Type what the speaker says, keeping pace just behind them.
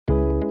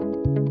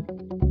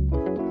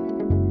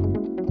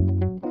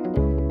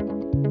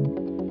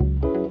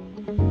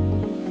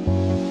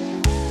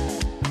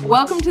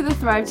Welcome to the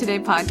Thrive Today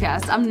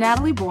podcast. I'm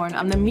Natalie Bourne.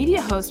 I'm the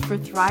media host for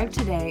Thrive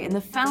Today and the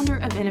founder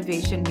of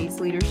Innovation Meets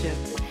Leadership.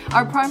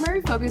 Our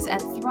primary focus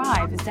at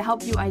Thrive is to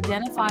help you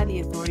identify the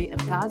authority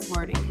of God's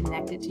word and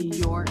connect it to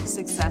your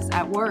success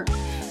at work.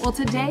 Well,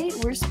 today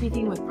we're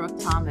speaking with Brooke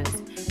Thomas.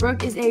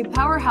 Brooke is a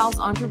powerhouse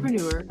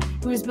entrepreneur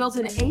who has built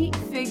an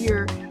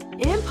 8-figure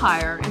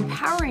empire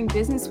empowering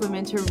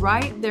businesswomen to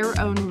write their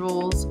own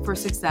rules for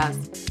success.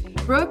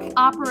 Brooke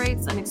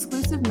operates an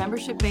exclusive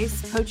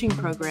membership-based coaching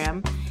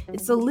program.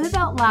 It's a Live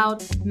Out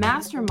Loud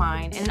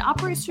mastermind, and it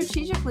operates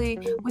strategically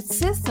with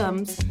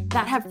systems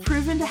that have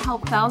proven to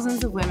help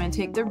thousands of women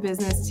take their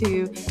business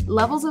to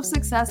levels of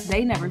success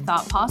they never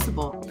thought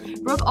possible.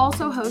 Brooke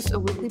also hosts a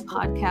weekly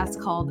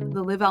podcast called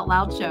The Live Out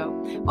Loud Show.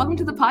 Welcome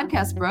to the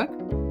podcast,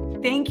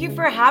 Brooke. Thank you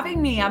for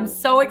having me. I'm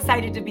so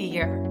excited to be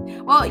here.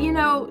 Well,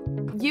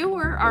 you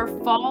were our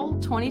fall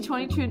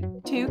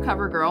 2022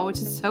 cover girl, which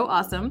is so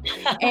awesome.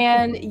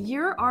 And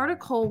your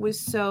article was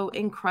so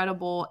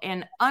incredible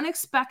and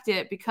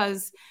unexpected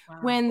because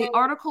when the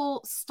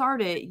article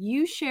started,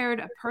 you shared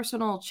a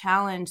personal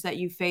challenge that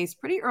you faced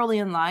pretty early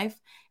in life.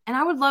 And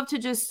I would love to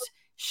just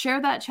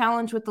share that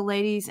challenge with the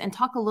ladies and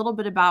talk a little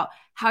bit about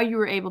how you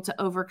were able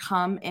to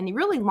overcome and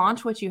really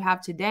launch what you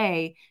have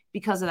today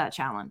because of that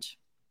challenge.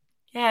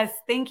 Yes,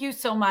 thank you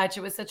so much.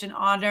 It was such an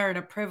honor and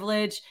a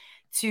privilege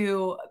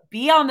to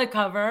be on the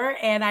cover.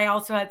 And I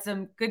also had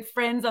some good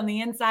friends on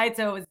the inside.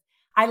 So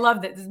I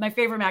loved it. This is my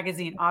favorite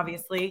magazine,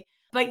 obviously.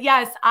 But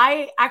yes,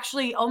 I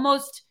actually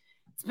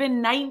it's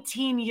been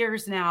 19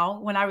 years now.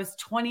 When I was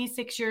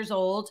 26 years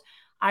old,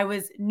 I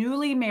was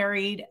newly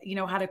married,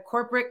 had a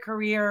corporate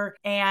career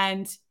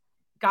and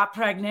got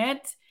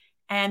pregnant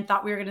and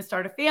thought we were going to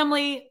start a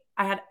family.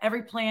 I had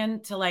every plan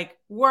to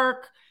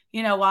work,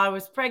 while I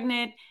was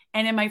pregnant.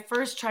 And in my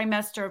first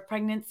trimester of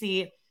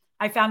pregnancy,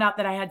 I found out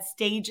that I had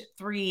stage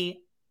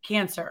 3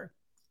 cancer.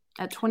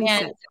 At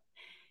 26.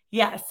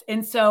 Yes.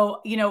 And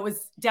so, it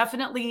was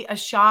definitely a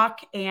shock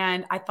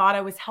and I thought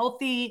I was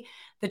healthy.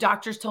 The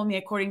doctors told me,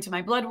 according to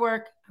my blood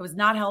work, I was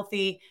not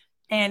healthy.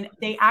 And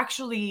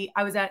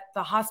I was at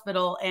the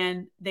hospital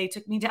and they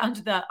took me down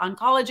to the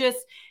oncologist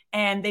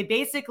and they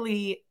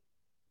basically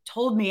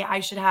told me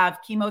I should have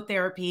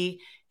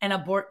chemotherapy and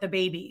abort the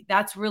baby.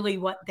 That's really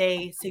what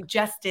they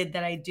suggested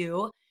that I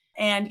do.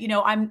 And,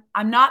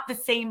 I'm not the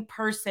same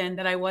person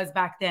that I was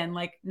back then.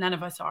 Like none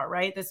of us are,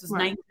 right? This was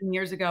 19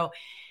 years ago.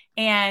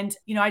 And,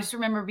 I just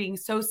remember being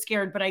so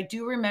scared, but I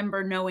do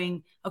remember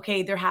knowing,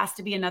 okay, there has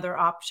to be another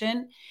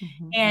option.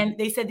 Mm-hmm. And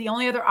they said the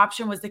only other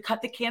option was to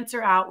cut the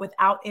cancer out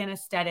without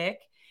anesthetic.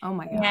 Oh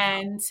my God.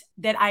 And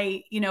that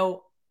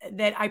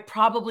I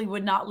probably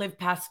would not live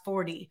past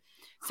 40.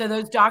 So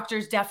those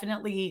doctors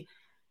definitely,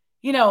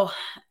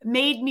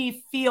 made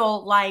me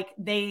feel like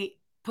they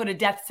put a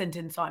death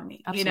sentence on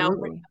me,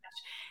 Absolutely.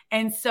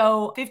 And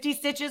so 50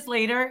 stitches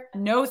later,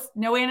 no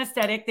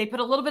anesthetic. They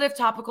put a little bit of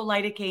topical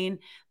lidocaine,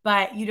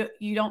 but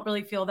you don't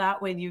really feel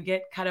that when you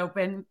get cut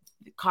open,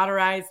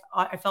 cauterized.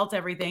 I felt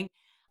everything.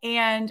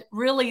 And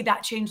really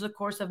that changed the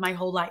course of my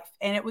whole life.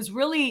 And it was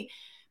really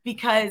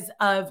because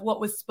of what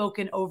was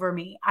spoken over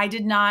me. I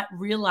did not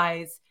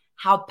realize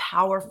how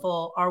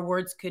powerful our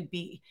words could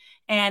be.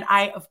 And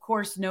I, of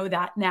course, know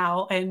that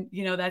now. And,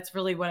 that's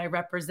really what I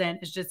represent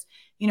is just,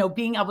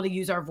 being able to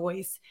use our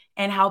voice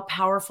and how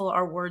powerful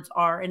our words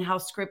are and how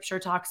scripture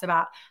talks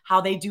about how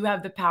they do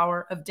have the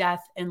power of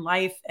death and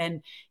life.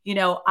 And,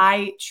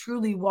 I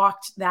truly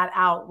walked that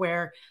out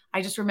where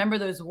I just remember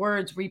those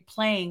words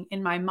replaying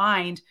in my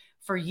mind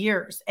for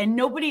years and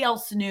nobody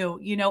else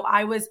knew.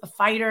 I was a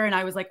fighter and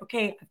I was like,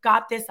 okay, I've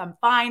got this. I'm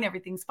fine.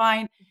 Everything's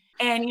fine.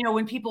 And,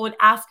 when people would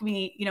ask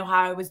me, how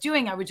I was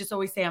doing, I would just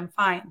always say I'm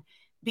fine.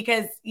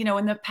 Because,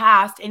 in the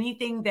past,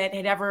 anything that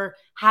had ever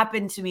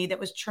happened to me that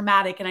was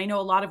traumatic, and I know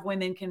a lot of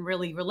women can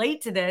really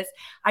relate to this,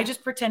 I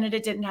just pretended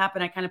it didn't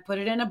happen. I kind of put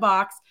it in a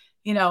box,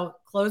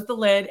 closed the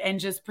lid and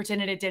just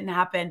pretended it didn't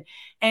happen.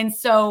 And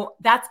so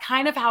that's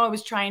kind of how I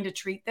was trying to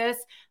treat this.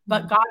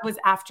 But God was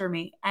after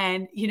me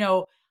and,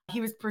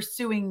 he was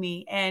pursuing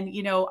me and,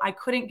 I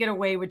couldn't get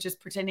away with just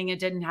pretending it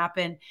didn't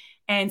happen.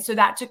 And so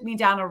that took me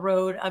down a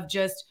road of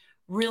just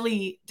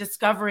really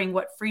discovering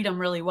what freedom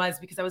really was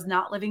because I was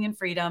not living in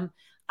freedom.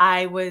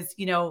 I was,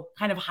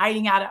 kind of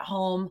hiding out at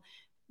home,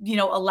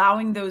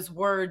 allowing those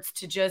words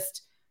to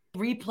just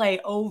replay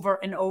over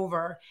and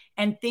over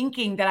and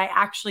thinking that I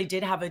actually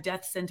did have a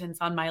death sentence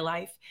on my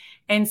life.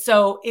 And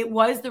so it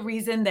was the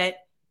reason that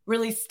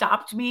really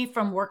stopped me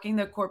from working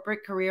the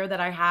corporate career that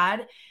I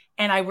had.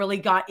 And I really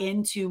got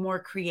into more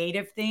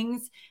creative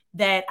things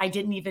that I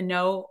didn't even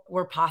know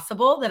were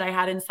possible that I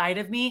had inside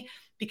of me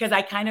because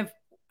I kind of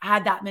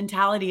had that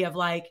mentality of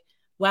like,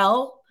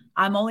 well,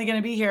 I'm only going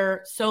to be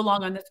here so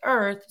long on this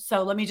earth.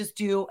 So let me just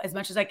do as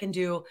much as I can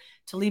do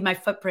to leave my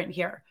footprint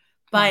here.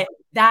 But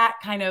that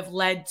kind of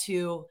led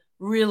to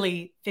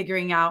really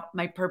figuring out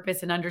my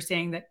purpose and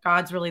understanding that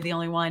God's really the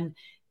only one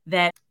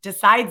that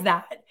decides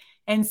that.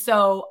 And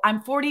so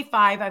I'm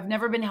 45. I've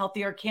never been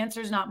healthier.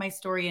 Cancer is not my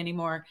story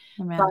anymore,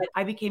 but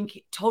I became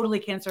totally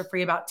cancer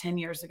free about 10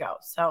 years ago.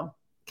 So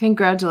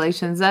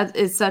congratulations. That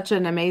is such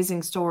an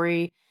amazing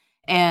story.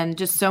 And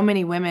just so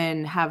many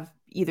women have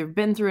either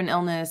been through an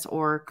illness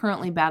or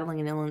currently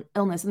battling an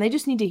illness. And they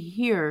just need to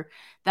hear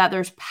that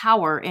there's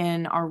power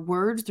in our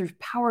words, there's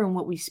power in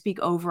what we speak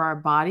over our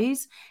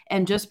bodies.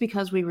 And just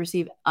because we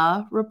receive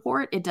a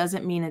report, it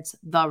doesn't mean it's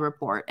the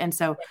report. And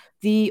so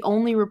the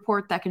only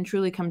report that can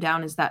truly come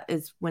down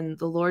is when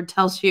the Lord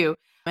tells you.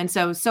 And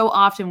so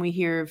often we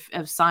hear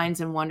of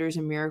signs and wonders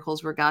and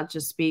miracles where God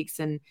just speaks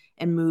and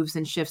moves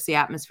and shifts the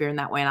atmosphere in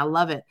that way. And I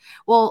love it.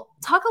 Well,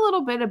 talk a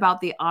little bit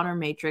about the Honor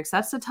Matrix.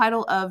 That's the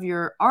title of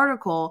your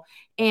article.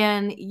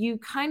 And you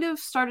kind of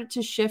started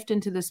to shift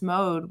into this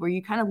mode where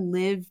you kind of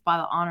live by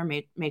the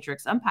Honor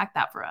Matrix. Unpack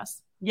that for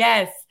us.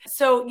 Yes.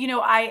 So,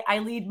 I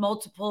lead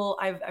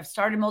I've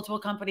started multiple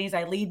companies.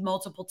 I lead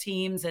multiple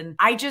teams. And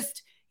I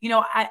just,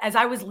 as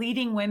I was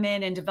leading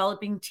women and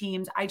developing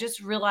teams, I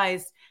just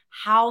realized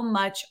how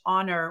much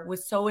honor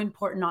was so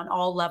important on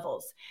all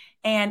levels.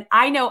 And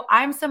I know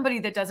I'm somebody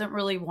that doesn't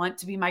really want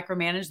to be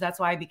micromanaged. That's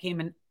why I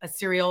became a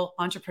serial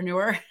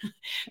entrepreneur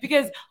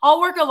because I'll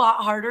work a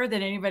lot harder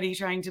than anybody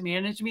trying to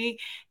manage me.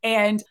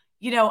 And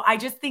I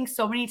just think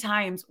so many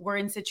times we're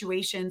in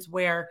situations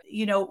where,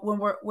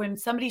 when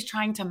somebody's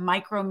trying to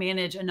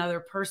micromanage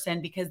another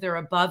person because they're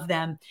above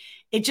them,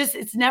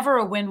 it's never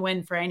a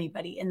win-win for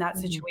anybody in that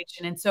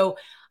situation. And so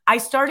I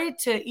started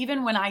to,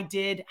 even when I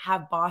did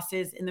have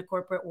bosses in the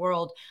corporate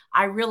world,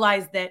 I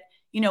realized that,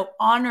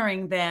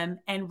 honoring them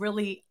and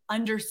really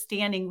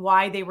understanding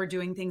why they were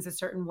doing things a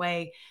certain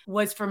way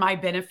was for my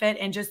benefit.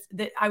 And just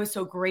that I was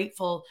so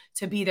grateful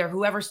to be there.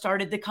 Whoever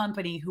started the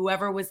company,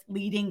 whoever was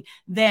leading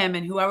them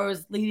and whoever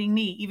was leading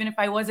me, even if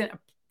I wasn't,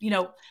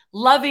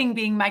 loving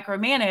being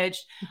micromanaged,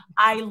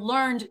 I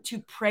learned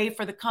to pray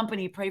for the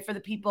company, pray for the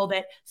people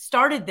that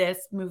started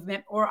this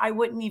movement, or I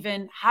wouldn't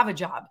even have a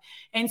job.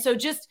 And so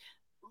just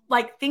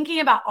like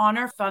thinking about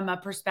honor from a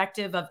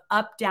perspective of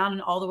up, down,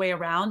 and all the way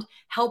around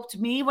helped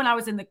me when I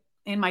was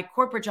in my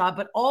corporate job,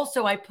 but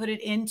also I put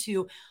it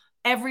into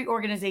every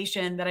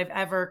organization that I've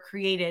ever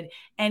created.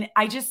 And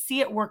I just see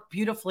it work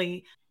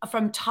beautifully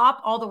from top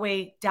all the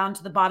way down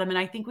to the bottom. And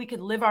I think we could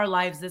live our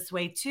lives this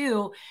way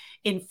too,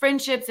 in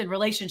friendships and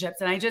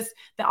relationships. And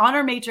the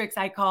honor matrix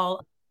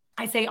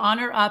I say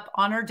honor up,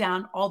 honor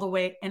down, all the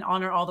way, and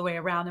honor all the way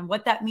around. And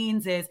what that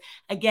means is,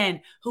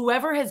 again,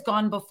 whoever has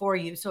gone before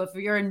you. So if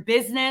you're in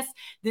business,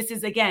 this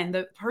is, again,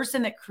 the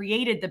person that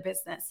created the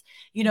business,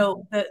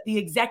 the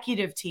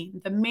executive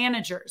team, the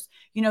managers,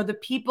 the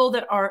people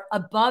that are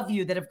above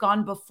you that have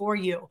gone before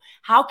you.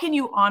 How can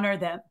you honor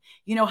them?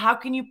 How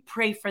can you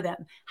pray for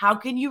them? How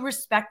can you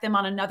respect them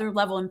on another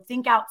level and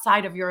think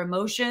outside of your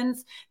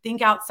emotions,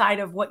 think outside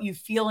of what you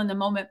feel in the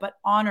moment, but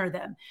honor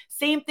them?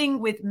 Same thing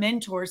with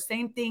mentors,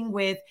 same thing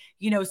with,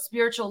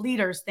 spiritual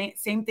leaders,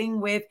 same thing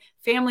with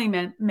family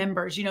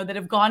members, that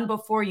have gone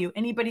before you,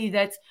 anybody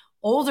that's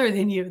older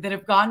than you that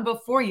have gone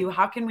before you.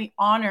 How can we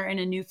honor in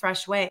a new,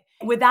 fresh way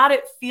without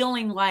it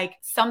feeling like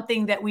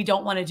something that we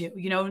don't want to do,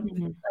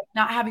 like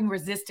not having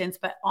resistance,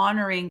 but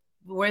honoring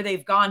where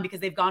they've gone because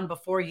they've gone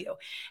before you.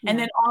 And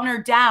then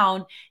honor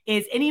down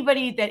is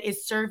anybody that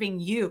is serving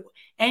you,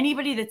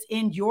 anybody that's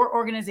in your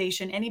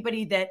organization,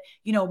 anybody that,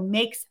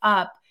 makes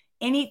up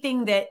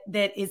anything that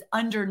is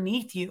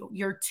underneath you,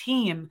 your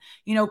team,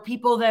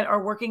 people that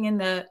are working in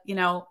the,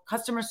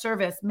 customer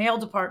service, mail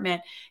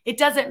department, it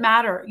doesn't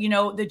matter,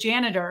 the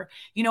janitor,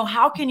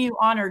 how can you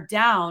honor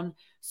down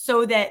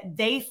so that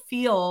they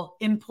feel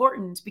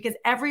important? Because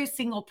every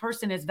single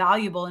person is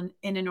valuable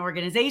in an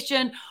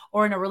organization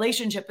or in a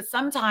relationship. But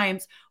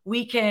sometimes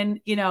we can,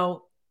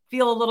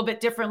 feel a little bit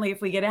differently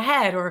if we get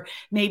ahead, or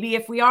maybe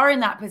if we are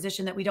in that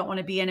position that we don't want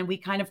to be in and we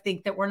kind of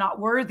think that we're not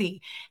worthy,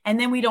 and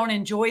then we don't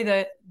enjoy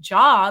the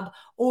job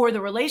or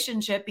the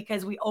relationship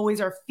because we always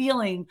are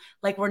feeling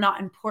like we're not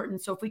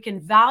important. So if we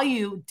can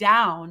value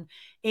down,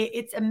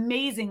 it's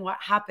amazing what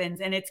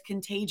happens, and it's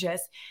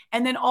contagious.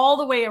 And then all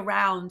the way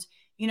around,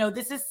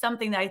 this is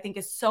something that I think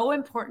is so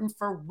important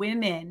for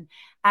women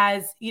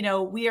as,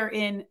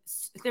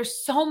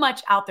 there's so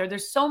much out there.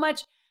 There's so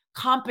much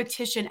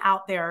competition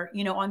out there,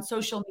 on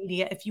social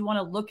media, if you want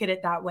to look at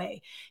it that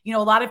way. A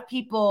lot of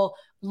people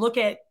look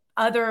at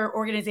other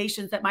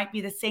organizations that might be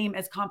the same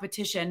as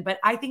competition. But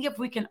I think if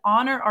we can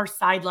honor our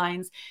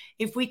sidelines,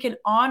 if we can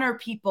honor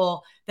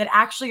people that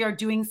actually are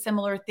doing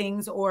similar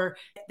things or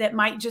that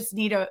might just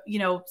need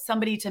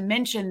somebody to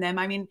mention them.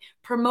 I mean,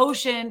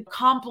 promotion,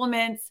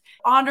 compliments,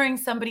 honoring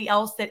somebody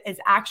else that is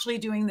actually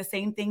doing the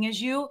same thing as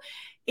you.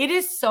 It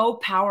is so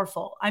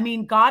powerful. I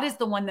mean, God is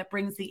the one that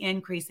brings the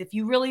increase. If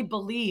you really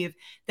believe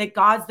that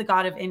God's the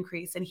God of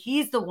increase and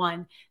he's the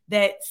one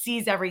that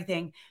sees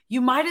everything, you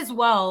might as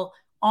well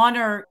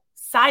honor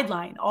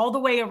sideline all the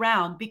way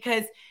around,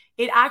 because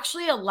it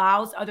actually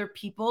allows other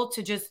people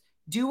to just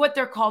do what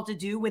they're called to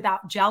do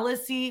without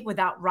jealousy,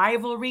 without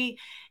rivalry.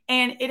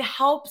 And it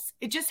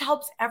just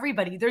helps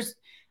everybody.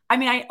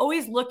 I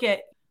always look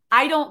at,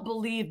 I don't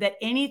believe that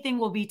anything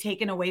will be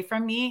taken away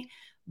from me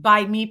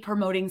by me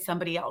promoting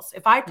somebody else.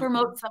 If I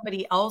promote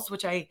somebody else,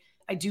 which I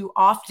do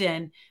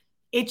often,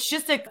 it's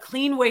just a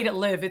clean way to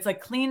live. It's a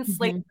clean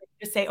slate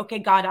to say, okay,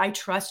 God, I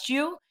trust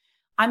you.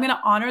 I'm going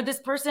to honor this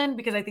person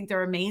because I think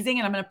they're amazing,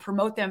 and I'm going to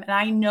promote them. And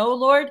I know,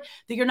 Lord,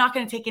 that you're not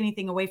going to take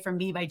anything away from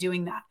me by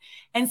doing that.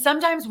 And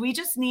sometimes we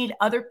just need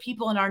other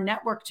people in our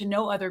network to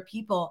know other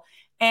people.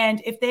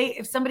 And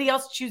if somebody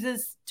else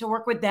chooses to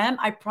work with them,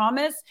 I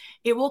promise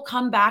it will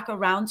come back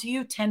around to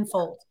you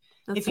tenfold.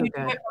 That's if so you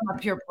good. do it from a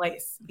pure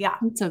place. Yeah.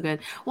 That's so good.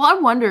 Well, I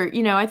wonder,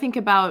 I think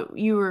about,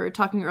 you were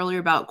talking earlier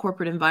about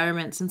corporate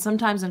environments, and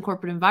sometimes in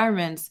corporate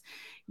environments,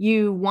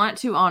 you want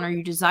to honor,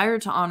 you desire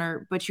to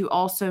honor, but you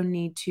also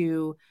need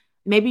to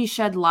maybe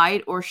shed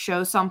light or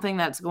show something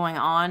that's going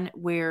on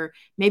where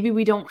maybe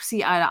we don't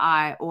see eye to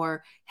eye,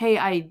 or, hey,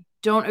 I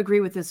don't agree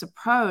with this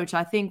approach.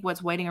 I think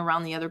what's waiting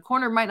around the other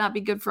corner might not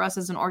be good for us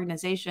as an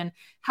organization.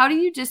 How do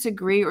you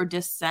disagree or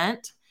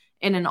dissent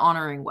in an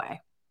honoring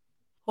way?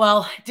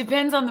 Well, it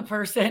depends on the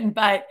person,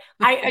 but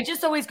I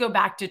just always go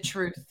back to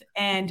truth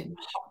and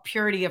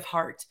purity of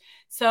heart.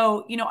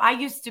 So, I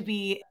used to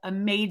be a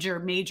major,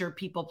 major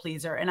people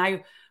pleaser. And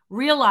I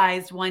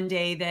realized one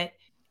day that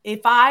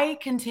if I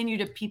continue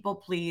to people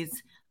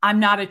please, I'm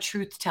not a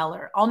truth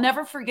teller. I'll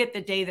never forget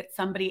the day that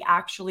somebody,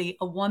 actually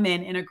a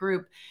woman in a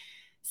group,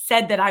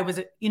 said that I was,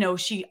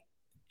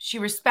 she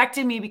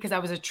respected me because I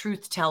was a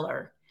truth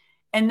teller.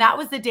 And that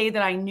was the day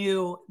that I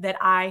knew that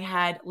I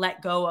had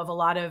let go of a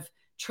lot of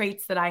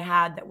traits that I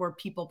had that were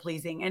people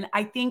pleasing. And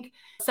I think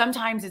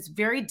sometimes it's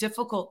very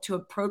difficult to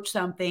approach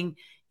something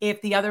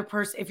if the other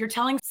person, if you're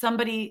telling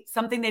somebody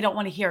something they don't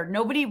want to hear.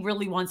 Nobody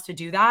really wants to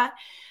do that.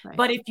 Right.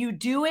 But if you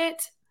do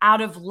it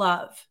out of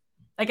love,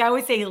 like I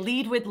always say,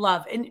 lead with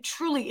love. And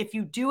truly, if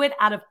you do it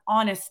out of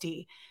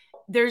honesty,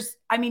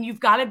 you've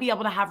got to be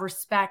able to have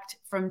respect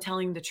from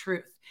telling the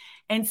truth.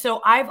 And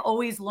so I've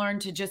always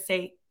learned to just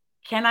say,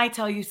 can I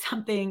tell you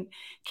something?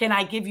 Can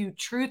I give you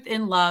truth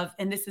in love?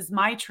 And this is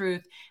my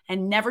truth.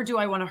 And never do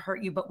I want to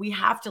hurt you, but we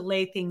have to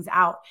lay things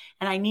out.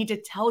 And I need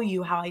to tell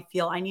you how I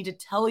feel. I need to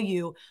tell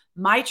you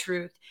my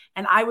truth.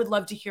 And I would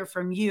love to hear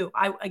from you.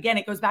 Again,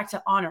 it goes back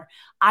to honor.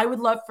 I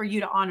would love for you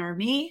to honor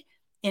me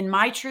in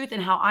my truth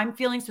and how I'm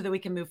feeling so that we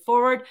can move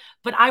forward.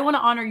 But I want to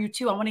honor you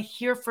too. I want to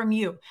hear from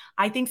you.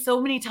 I think so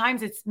many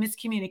times it's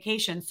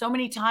miscommunication. So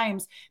many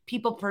times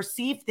people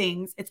perceive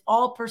things. It's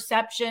all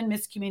perception,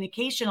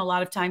 miscommunication a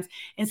lot of times,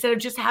 instead of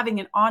just having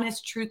an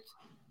honest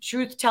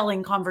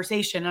truth-telling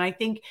conversation. And I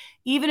think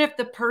even if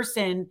the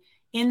person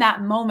in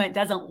that moment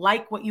doesn't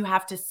like what you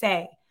have to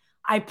say,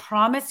 I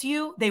promise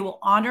you, they will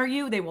honor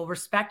you, they will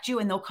respect you,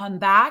 and they'll come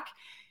back.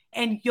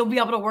 And you'll be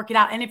able to work it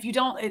out. And if you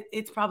don't,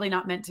 it's probably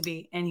not meant to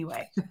be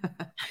anyway.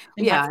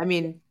 Yeah.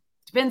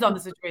 Depends on the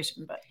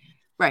situation, but.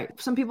 Right.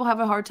 Some people have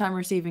a hard time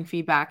receiving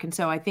feedback. And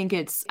so I think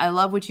I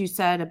love what you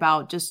said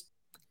about just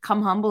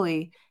come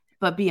humbly,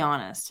 but be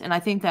honest. And I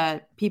think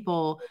that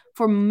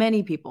for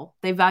many people,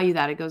 they value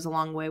that. It goes a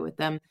long way with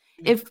them.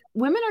 If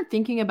women are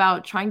thinking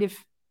about trying to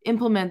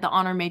implement the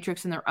honor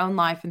matrix in their own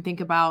life and think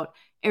about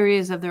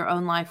areas of their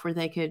own life where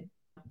they could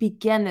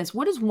begin this,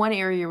 what is one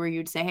area where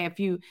you'd say, hey, if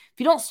you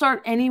don't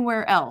start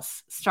anywhere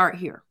else, start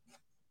here?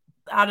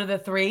 Out of the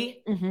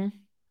three?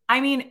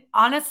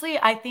 Honestly,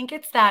 I think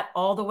it's that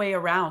all the way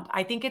around.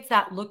 I think it's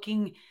that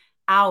looking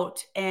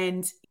out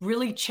and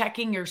really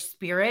checking your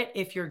spirit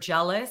if you're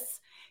jealous.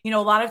 A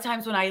lot of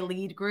times when I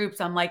lead groups,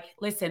 I'm like,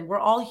 listen, we're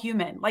all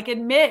human. Like,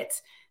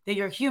 admit that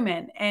you're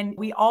human, and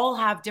we all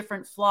have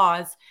different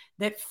flaws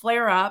that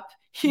flare up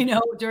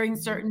during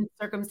certain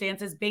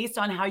circumstances, based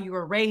on how you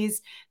were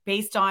raised,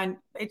 based on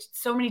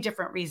so many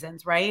different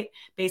reasons, right?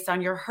 Based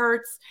on your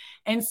hurts.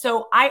 And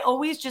so I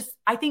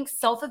think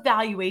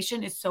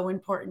self-evaluation is so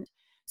important.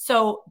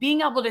 So being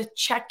able to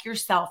check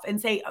yourself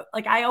and say,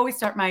 like, I always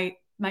start my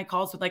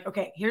calls with, like,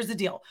 okay, here's the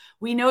deal.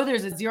 We know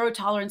there's a zero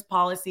tolerance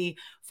policy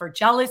for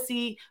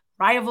jealousy,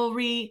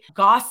 rivalry,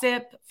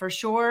 gossip, for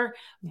sure.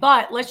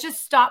 But let's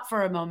just stop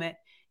for a moment.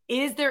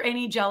 Is there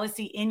any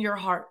jealousy in your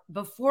heart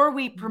before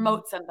we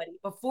promote somebody,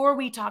 before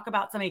we talk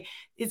about somebody?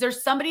 Is there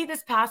somebody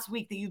this past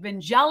week that you've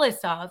been jealous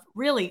of,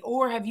 really?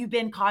 Or have you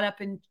been caught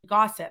up in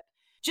gossip?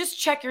 Just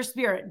check your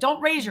spirit. Don't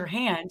raise your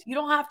hand. You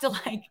don't have to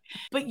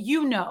but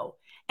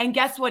And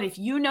guess what? If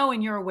you know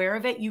and you're aware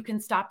of it, you can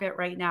stop it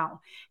right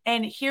now.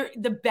 And here,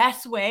 the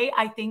best way,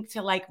 I think,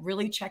 to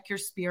really check your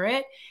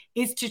spirit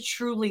is to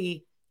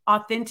truly,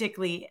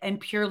 authentically and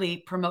purely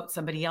promote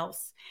somebody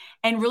else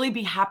and really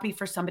be happy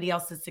for somebody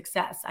else's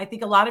success. I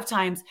think a lot of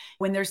times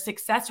when there's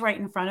success right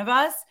in front of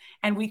us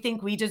and we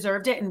think we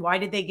deserved it and why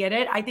did they get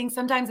it? I think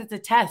sometimes it's a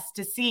test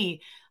to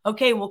see,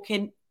 okay, well,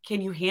 can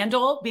you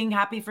handle being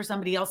happy for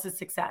somebody else's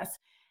success?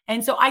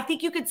 And so I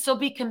think you could still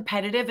be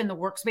competitive in the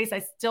workspace. I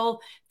still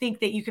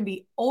think that you can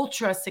be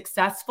ultra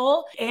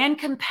successful and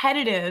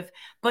competitive,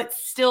 but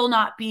still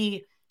not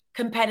be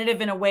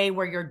competitive in a way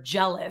where you're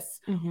jealous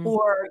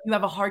or you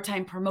have a hard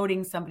time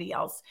promoting somebody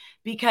else.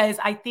 Because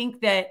I think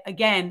that,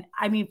 again,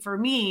 for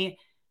me,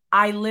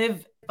 I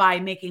live by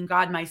making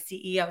God my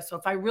CEO. So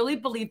if I really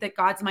believe that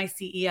God's my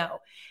CEO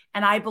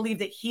and I believe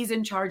that he's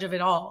in charge of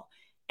it all,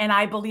 and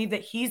I believe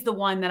that he's the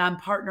one that I'm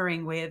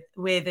partnering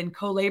with and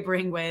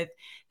co-laboring with,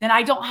 then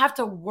I don't have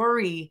to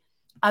worry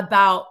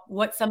about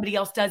what somebody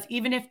else does,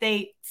 even if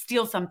they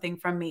steal something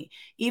from me,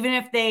 even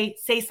if they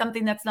say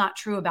something that's not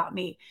true about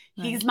me.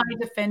 Right. He's my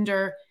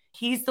defender.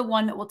 He's the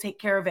one that will take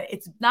care of it.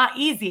 It's not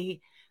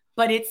easy,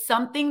 but it's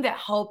something that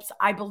helps.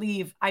 I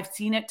believe I've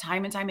seen it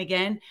time and time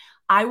again.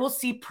 I will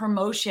see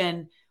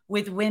promotion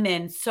with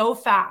women so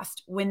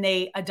fast when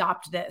they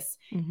adopt this.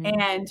 Mm-hmm.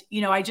 And,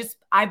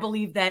 I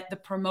believe that the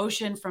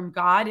promotion from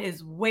God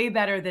is way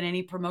better than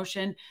any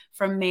promotion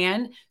from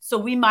man. So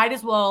we might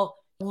as well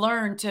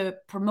learn to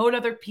promote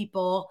other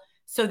people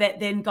so that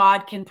then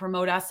God can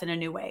promote us in a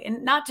new way.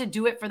 And not to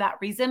do it for that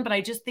reason, but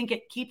I just think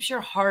it keeps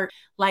your heart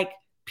like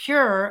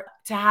pure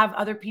to have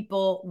other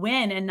people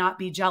win and not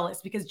be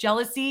jealous, because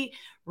jealousy,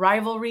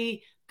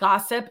 rivalry,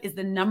 gossip is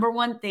the number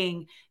one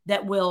thing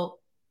that will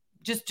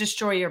just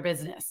destroy your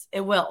business.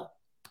 It will.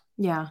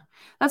 Yeah,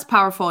 that's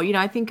powerful.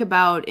 I think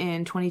about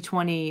in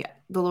 2020,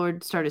 the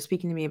Lord started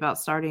speaking to me about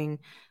starting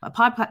a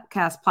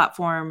podcast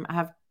platform. I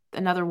have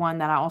another one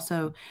that I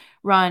also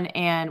run.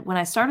 And when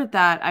I started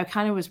that, I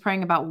kind of was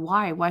praying about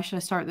why should I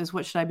start this?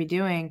 What should I be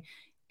doing?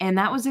 And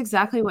that was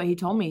exactly what he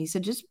told me. He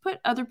said, just put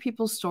other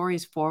people's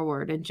stories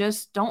forward and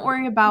just don't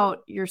worry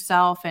about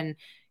yourself and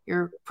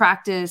your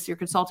practice, your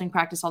consulting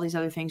practice, all these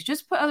other things.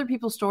 Just put other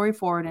people's story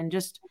forward and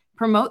just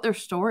promote their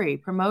story,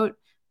 promote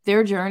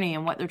their journey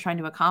and what they're trying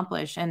to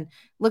accomplish. And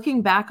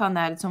looking back on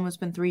that, it's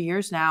almost been 3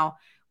 years now.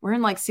 We're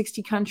in like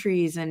 60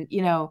 countries and,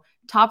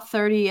 top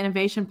 30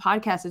 innovation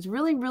podcasts. It's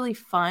really, really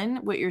fun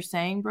what you're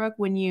saying, Brooke,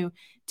 when you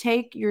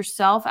take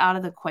yourself out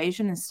of the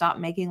equation and stop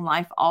making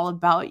life all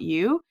about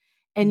you.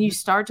 And you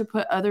start to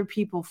put other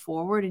people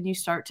forward and you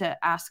start to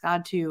ask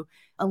God to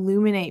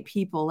illuminate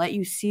people, let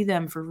you see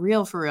them for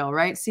real,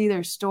 right? See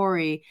their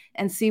story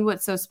and see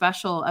what's so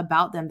special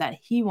about them that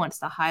he wants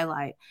to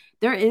highlight.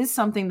 There is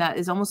something that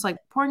is almost like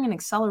pouring an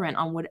accelerant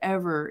on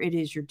whatever it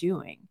is you're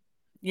doing.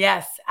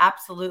 Yes,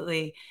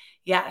 absolutely.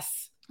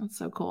 Yes. That's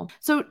so cool.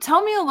 So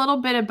tell me a little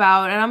bit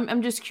about, and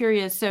I'm just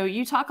curious. So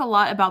you talk a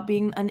lot about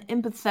being an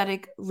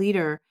empathetic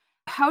leader.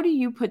 How do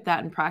you put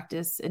that in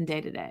practice in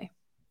day to day?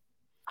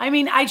 I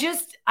mean,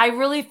 I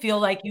really feel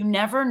like you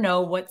never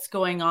know what's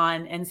going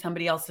on in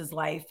somebody else's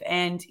life.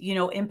 And,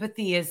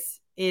 empathy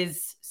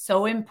is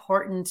so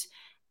important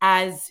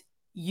as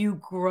you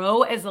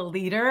grow as a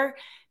leader,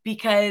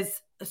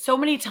 because so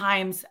many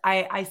times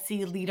I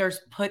see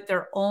leaders put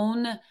their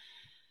own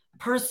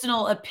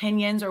personal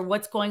opinions or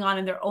what's going on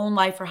in their own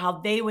life or how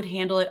they would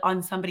handle it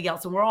on somebody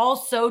else. And we're all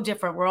so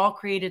different. We're all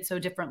created so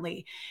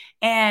differently.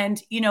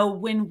 And,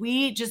 when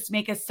we just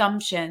make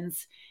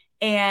assumptions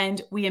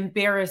and we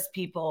embarrass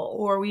people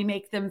or we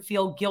make them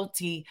feel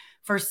guilty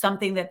for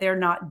something that they're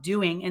not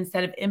doing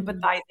instead of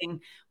empathizing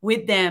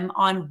with them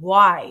on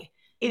why,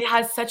 it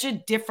has such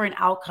a different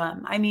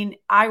outcome. I mean,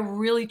 I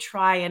really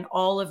try in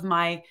all of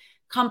my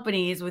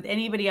companies with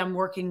anybody I'm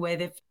working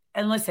with,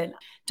 and listen,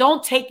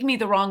 don't take me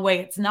the wrong way.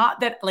 It's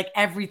not that like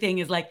everything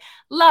is like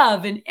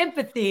love and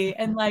empathy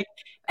and like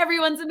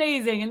everyone's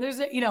amazing. And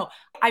there's,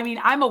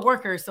 I'm a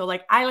worker. So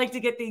like, I like to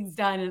get things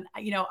done. And,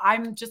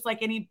 I'm just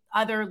like any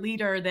other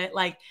leader that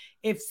like,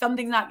 if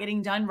something's not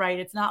getting done right,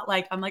 it's not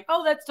like, I'm like,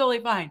 oh, that's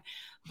totally fine.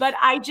 But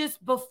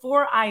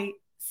before I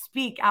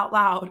speak out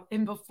loud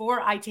and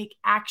before I take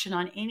action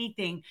on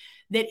anything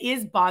that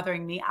is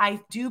bothering me,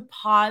 I do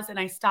pause and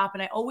I stop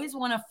and I always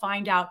want to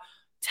find out,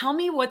 tell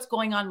me what's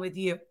going on with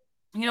you.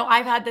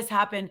 I've had this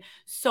happen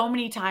so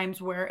many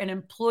times where an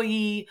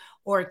employee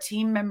or a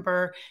team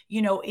member,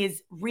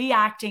 is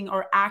reacting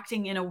or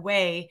acting in a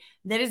way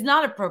that is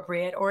not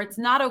appropriate, or it's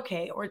not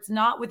okay, or it's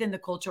not within the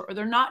culture, or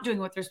they're not doing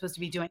what they're supposed to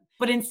be doing.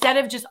 But instead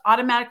of just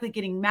automatically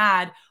getting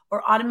mad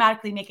or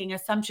automatically making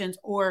assumptions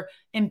or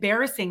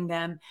embarrassing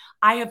them,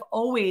 I have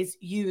always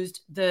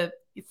used the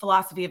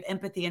philosophy of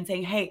empathy and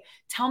saying, hey,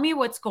 tell me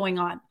what's going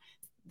on.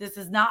 This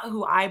is not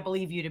who I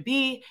believe you to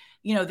be.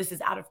 This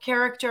is out of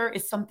character.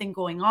 Is something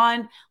going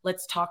on?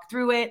 Let's talk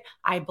through it.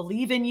 I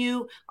believe in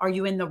you. Are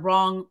you in the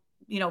wrong,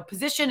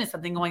 position? Is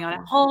something going on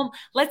at home?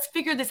 Let's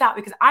figure this out,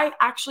 because I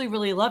actually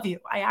really love you.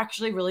 I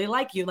actually really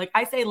like you. Like,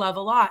 I say love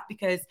a lot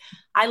because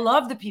I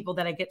love the people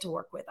that I get to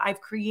work with.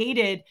 I've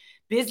created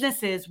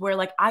businesses where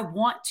like, I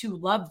want to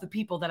love the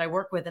people that I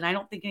work with. And I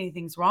don't think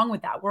anything's wrong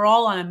with that. We're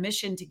all on a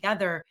mission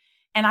together.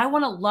 And I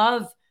want to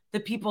love the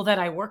people that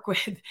I work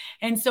with.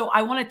 And so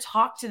I want to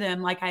talk to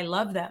them like I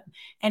love them.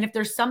 And if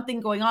there's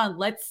something going on,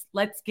 let's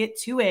get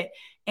to it.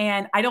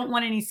 And I don't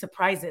want any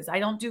surprises. I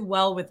don't do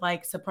well with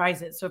like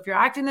surprises. So if you're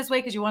acting this way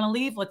because you want to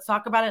leave, let's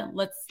talk about it and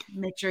let's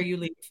make sure you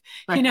leave.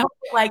 Right.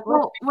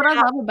 What I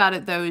love about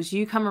it though is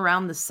you come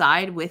around the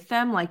side with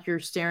them, like you're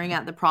staring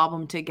at the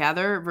problem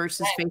together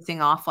versus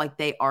facing off like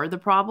they are the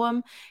problem.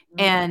 Mm-hmm.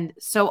 And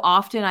so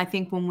often I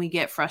think when we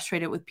get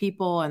frustrated with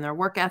people and their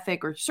work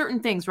ethic or certain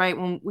things, right,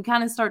 when we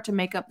kind of start to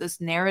make up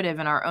this narrative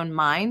in our own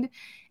mind.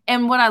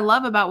 And what I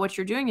love about what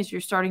you're doing is you're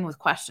starting with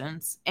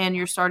questions, and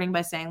you're starting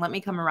by saying, let me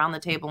come around the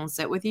table and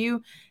sit with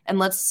you and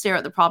let's stare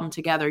at the problem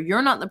together.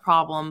 You're not the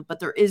problem,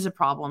 but there is a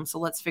problem. So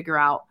let's figure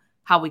out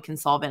how we can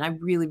solve it. And I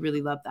really,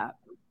 really love that.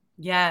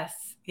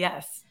 Yes.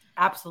 Yes.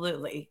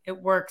 Absolutely.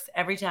 It works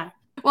every time.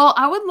 Well,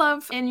 I would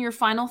love in your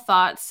final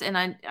thoughts,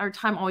 and our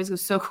time always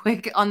goes so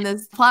quick on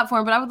this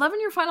platform, but I would love in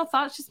your final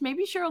thoughts, just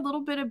maybe share a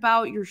little bit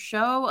about your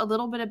show, a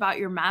little bit about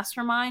your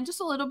mastermind,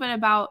 just a little bit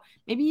about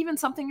maybe even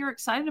something you're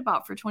excited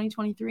about for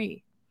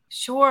 2023.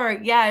 Sure.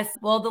 Yes.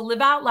 Well, the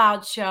Live Out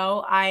Loud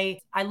show, I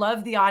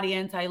love the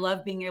audience. I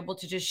love being able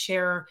to just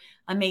share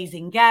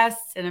amazing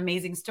guests and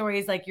amazing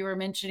stories like you were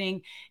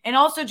mentioning, and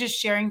also just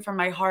sharing from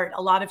my heart.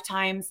 A lot of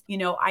times,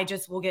 I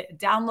just will get a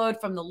download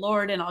from the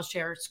Lord and I'll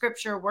share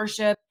scripture,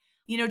 worship,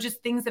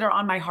 just things that are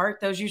on my heart.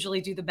 Those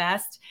usually do the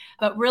best.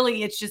 But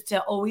really, it's just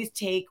to always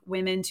take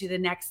women to the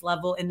next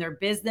level in their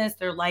business,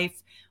 their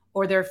life,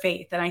 or their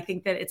faith. And I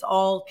think that it's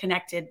all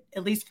connected,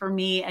 at least for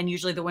me and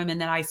usually the women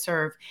that I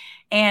serve.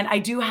 And I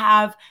do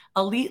have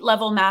elite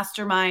level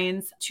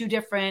masterminds, 2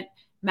 different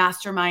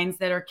masterminds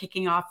that are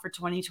kicking off for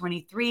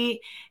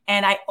 2023.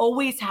 And I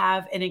always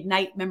have an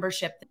Ignite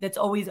membership that's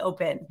always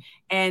open.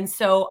 And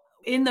so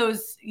in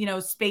those,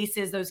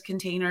 spaces, those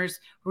containers,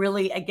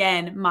 really,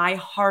 again, my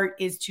heart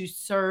is to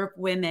serve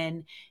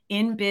women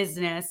in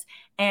business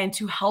and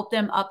to help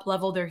them up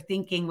level their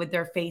thinking with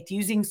their faith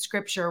using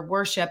scripture,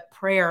 worship,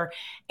 prayer,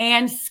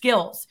 and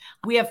skills.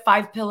 We have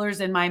 5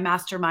 pillars in my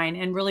mastermind.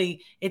 And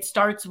really it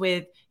starts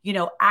with,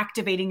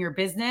 activating your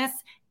business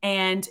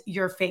and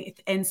your faith.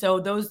 And so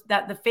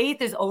the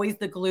faith is always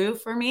the glue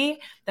for me.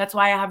 That's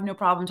why I have no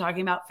problem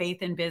talking about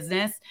faith in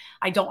business.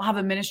 I don't have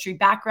a ministry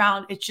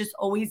background. It's just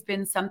always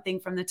been something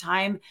from the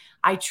time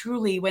I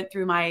truly went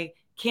through my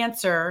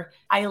cancer.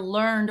 I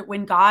learned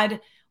when God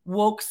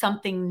woke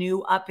something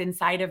new up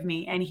inside of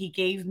me and he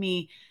gave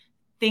me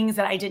things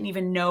that I didn't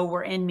even know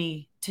were in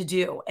me to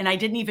do. And I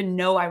didn't even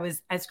know I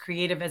was as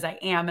creative as I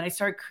am. And I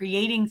started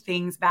creating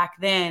things back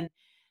then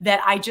that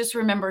I just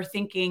remember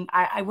thinking,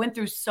 I went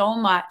through so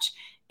much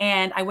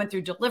and I went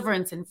through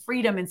deliverance and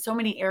freedom in so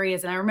many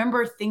areas. And I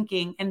remember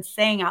thinking and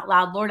saying out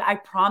loud, Lord, I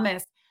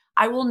promise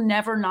I will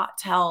never not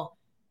tell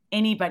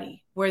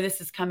anybody where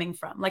this is coming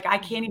from. Like, I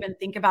can't even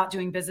think about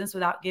doing business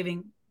without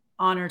giving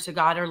honor to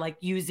God or like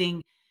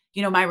using,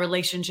 my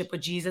relationship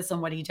with Jesus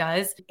and what he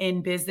does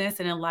in business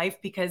and in life,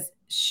 because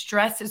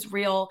stress is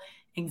real,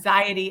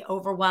 anxiety,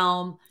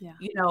 overwhelm,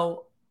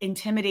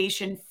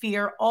 intimidation,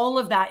 fear, all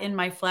of that in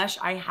my flesh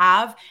I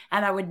have.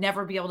 And I would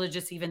never be able to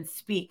just even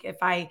speak if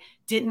I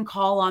didn't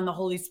call on the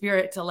Holy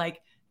Spirit to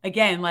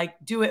again,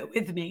 do it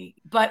with me.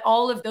 But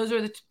all of those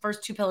are the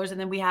first 2 pillars. And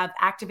then we have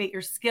activate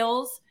your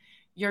skills,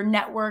 your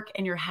network,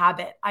 and your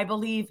habit. I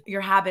believe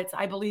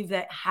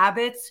that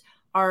habits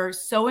are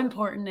so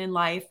important in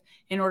life.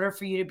 In order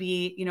for you to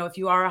be, if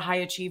you are a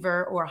high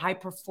achiever or a high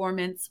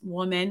performance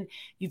woman,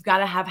 you've got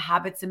to have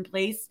habits in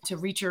place to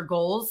reach your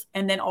goals.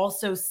 And then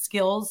also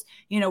skills.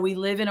 We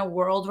live in a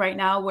world right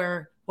now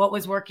where what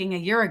was working a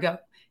year ago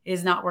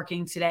is not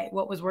working today.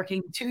 What was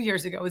working 2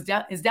 years ago is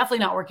definitely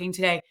not working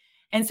today.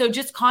 And so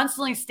just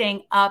constantly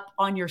staying up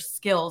on your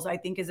skills, I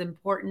think, is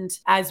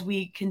important as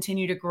we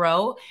continue to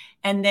grow.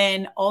 And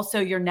then also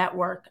your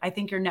network. I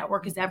think your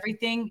network is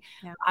everything.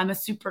 Yeah. I'm a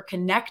super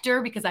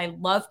connector because I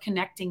love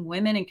connecting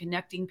women and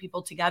connecting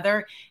people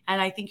together.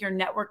 And I think your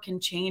network can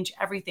change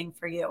everything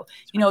for you.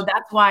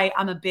 That's why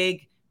I'm a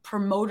big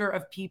promoter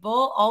of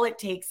people. All it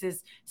takes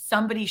is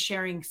somebody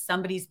sharing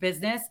somebody's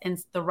business and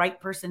the right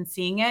person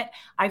seeing it.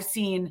 I've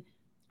seen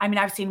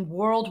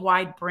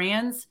worldwide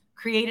brands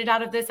created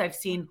out of this. I've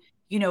seen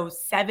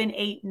 7,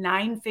 8,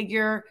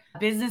 9-figure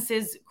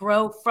businesses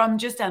grow from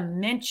just a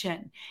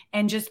mention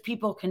and just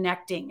people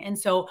connecting. And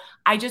so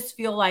I just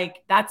feel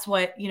like that's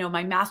what,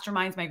 my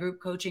masterminds, my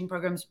group coaching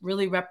programs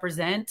really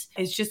represent,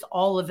 is just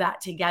all of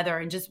that together,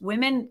 and just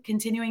women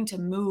continuing to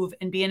move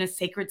and be in a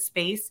sacred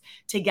space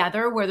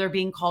together where they're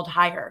being called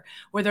higher,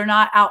 where they're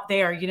not out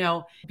there,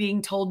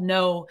 being told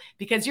no,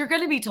 because you're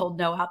going to be told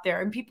no out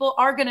there and people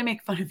are going to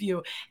make fun of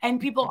you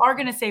and people are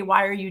going to say,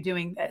 why are you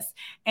doing this?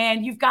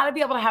 And you've got to be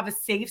able to have a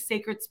safe,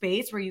 sacred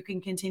space where you can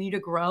continue to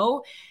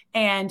grow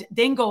and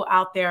then go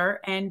out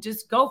there and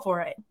just go for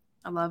it.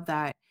 I love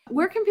that.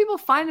 Where can people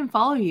find and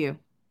follow you?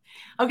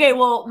 Okay,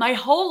 well, my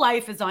whole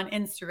life is on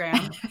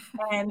Instagram.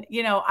 And,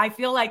 I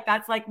feel like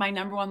that's like my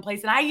number one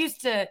place. And I used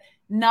to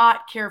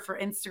not care for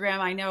Instagram.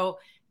 I know,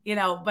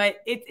 but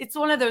it's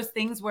one of those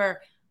things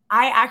where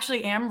I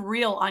actually am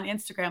real on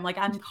Instagram. Like,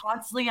 I'm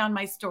constantly on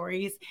my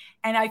stories,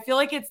 and I feel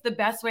like it's the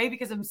best way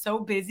because I'm so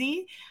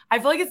busy. I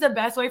feel like it's the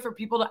best way for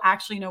people to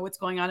actually know what's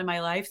going on in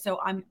my life. So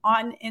I'm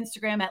on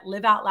Instagram at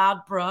Live Out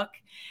Loud Brooke,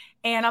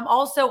 and I'm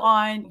also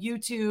on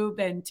YouTube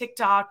and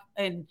TikTok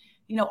and,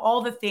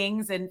 all the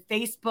things, and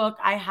Facebook.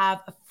 I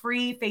have a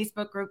free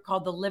Facebook group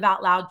called the Live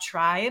Out Loud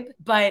Tribe,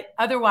 but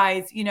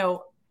otherwise,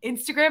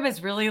 Instagram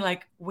is really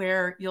like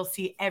where you'll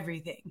see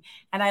everything.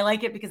 And I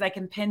like it because I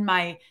can pin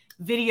my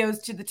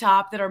videos to the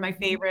top that are my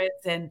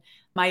favorites and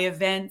my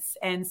events.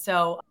 And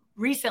so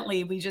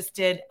recently we just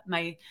did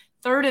my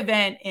 3rd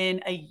event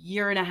in a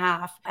year and a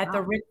half at the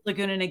Ritz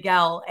Laguna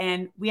Niguel.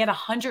 And we had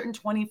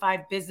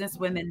 125 business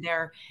women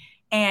there.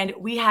 and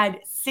we had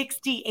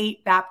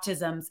 68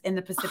 baptisms in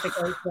the Pacific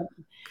Ocean.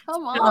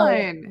 Come So, on.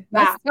 yeah.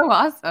 That's so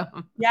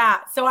awesome. Yeah.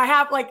 So I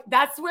have like,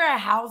 that's where I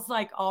house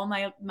like all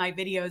my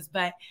videos.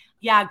 But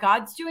yeah,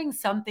 God's doing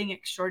something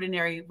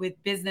extraordinary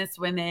with business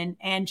women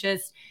and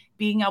just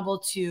being able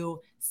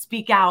to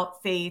speak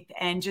out faith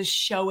and just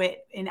show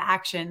it in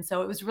action.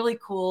 So it was really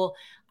cool.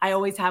 I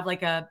always have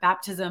like a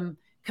baptism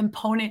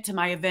component to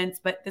my events,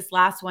 but this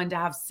last one to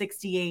have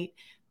 68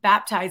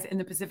 baptized in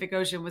the Pacific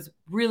Ocean was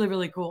really,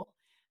 really cool.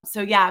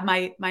 So yeah,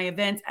 my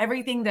events,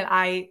 everything that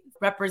I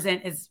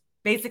represent is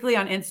basically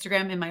on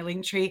Instagram in my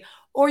link tree,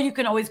 or you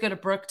can always go to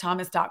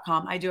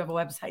brookethomas.com. I do have a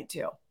website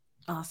too.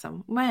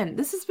 Awesome. Man,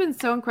 this has been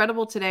so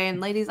incredible today. And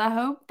ladies, I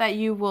hope that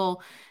you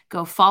will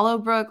go follow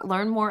Brooke,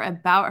 learn more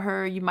about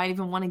her. You might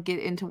even want to get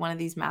into one of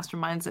these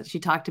masterminds that she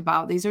talked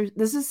about. This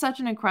is such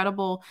an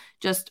incredible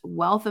just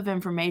wealth of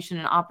information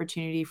and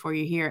opportunity for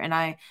you here. And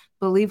I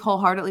believe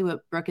wholeheartedly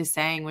what Brooke is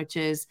saying, which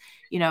is,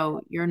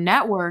 your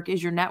network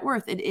is your net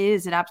worth. It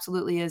is, it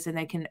absolutely is. And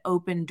they can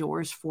open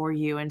doors for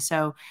you. And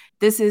so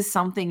this is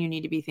something you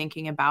need to be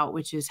thinking about,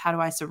 which is how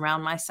do I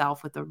surround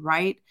myself with the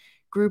right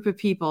group of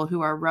people who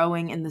are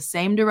rowing in the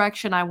same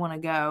direction I want to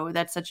go.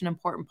 That's such an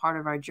important part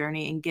of our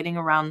journey, and getting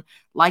around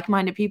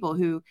like-minded people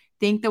who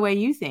think the way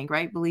you think,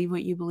 right? Believe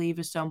what you believe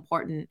is so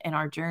important in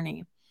our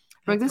journey.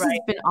 Brooke, this has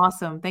been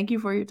awesome. Thank you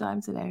for your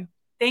time today.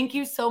 Thank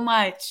you so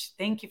much.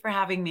 Thank you for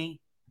having me.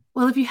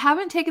 Well, if you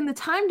haven't taken the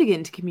time to get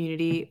into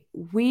community,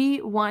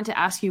 we want to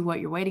ask you what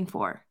you're waiting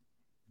for.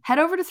 Head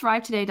over to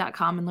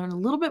thrivetoday.com and learn a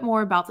little bit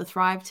more about the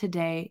Thrive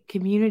Today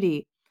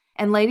community.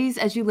 And ladies,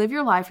 as you live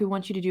your life, we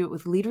want you to do it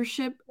with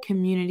leadership,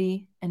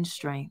 community, and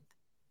strength.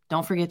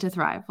 Don't forget to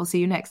thrive. We'll see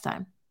you next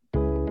time.